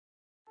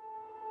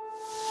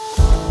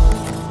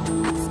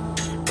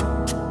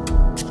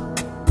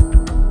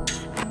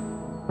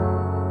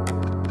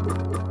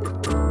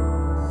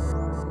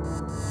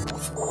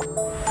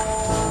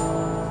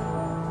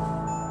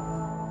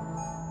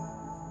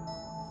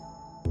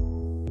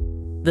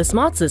The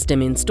smart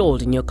system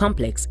installed in your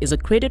complex is a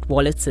credit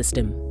wallet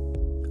system.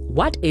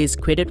 What is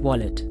credit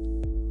wallet?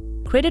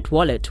 Credit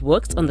wallet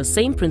works on the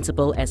same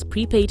principle as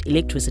prepaid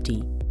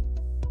electricity.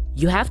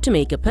 You have to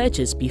make a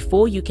purchase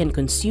before you can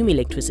consume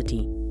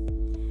electricity.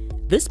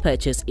 This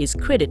purchase is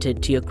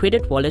credited to your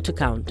credit wallet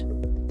account.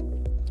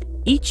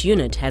 Each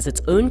unit has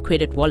its own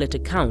credit wallet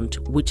account,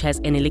 which has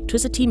an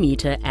electricity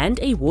meter and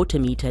a water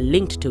meter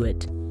linked to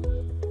it.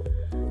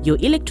 Your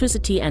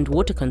electricity and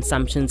water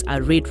consumptions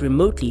are read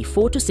remotely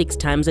 4 to 6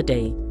 times a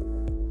day.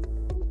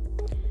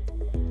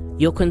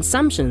 Your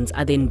consumptions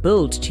are then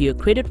billed to your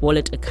credit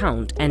wallet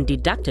account and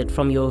deducted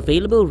from your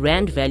available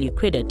Rand value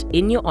credit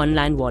in your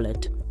online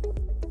wallet.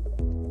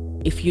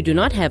 If you do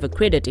not have a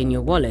credit in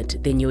your wallet,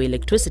 then your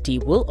electricity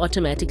will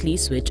automatically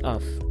switch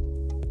off.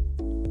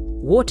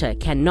 Water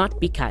cannot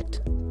be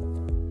cut.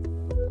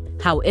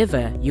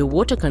 However, your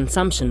water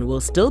consumption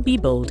will still be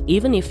billed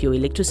even if your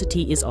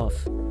electricity is off.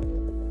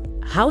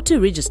 How to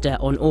register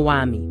on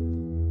Oami?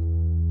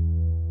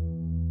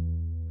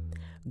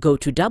 Go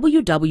to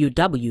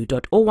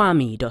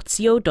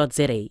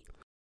www.owami.co.za.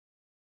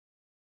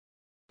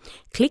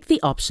 Click the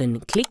option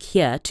 "Click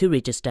here to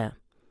register."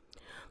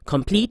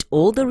 Complete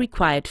all the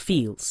required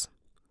fields.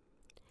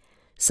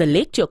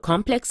 Select your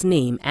complex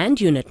name and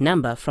unit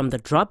number from the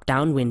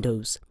drop-down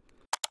windows.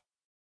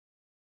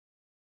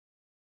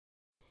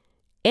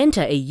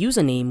 Enter a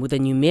username with a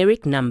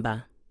numeric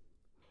number.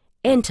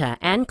 Enter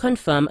and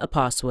confirm a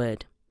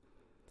password.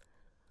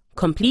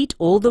 Complete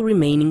all the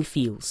remaining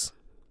fields.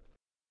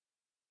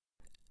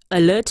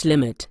 Alert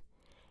limit.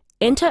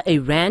 Enter a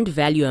Rand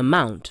value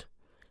amount.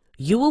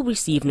 You will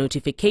receive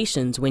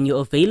notifications when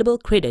your available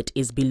credit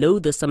is below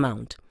this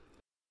amount.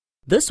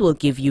 This will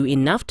give you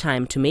enough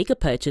time to make a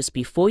purchase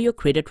before your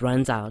credit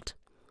runs out.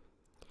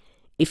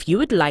 If you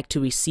would like to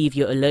receive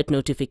your alert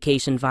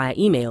notification via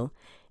email,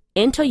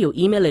 enter your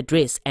email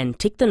address and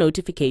tick the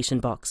notification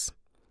box.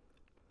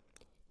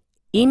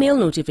 Email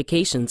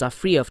notifications are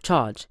free of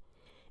charge.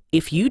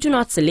 If you do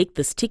not select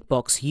this tick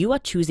box, you are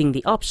choosing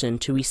the option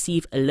to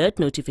receive alert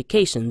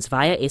notifications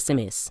via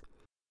SMS.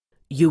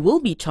 You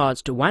will be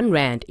charged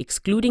R1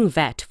 excluding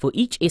VAT for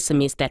each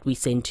SMS that we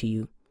send to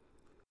you.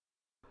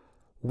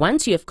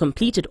 Once you have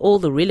completed all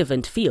the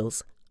relevant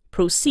fields,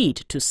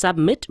 proceed to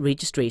submit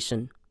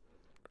registration.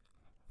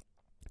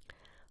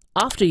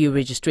 After your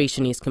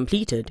registration is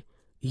completed,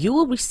 you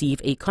will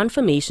receive a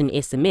confirmation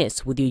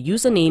SMS with your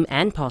username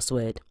and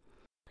password.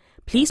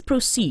 Please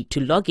proceed to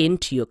log in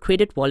to your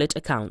credit wallet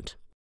account.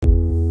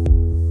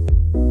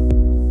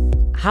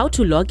 How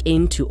to log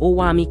in to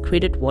Owami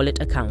credit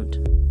wallet account?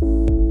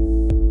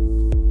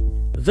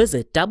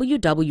 Visit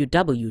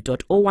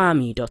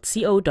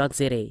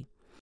www.owami.co.za.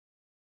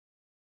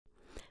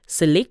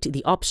 Select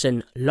the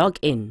option Log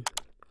In.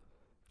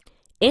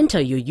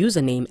 Enter your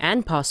username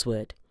and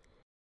password.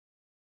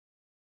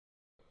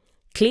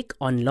 Click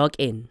on Log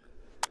In.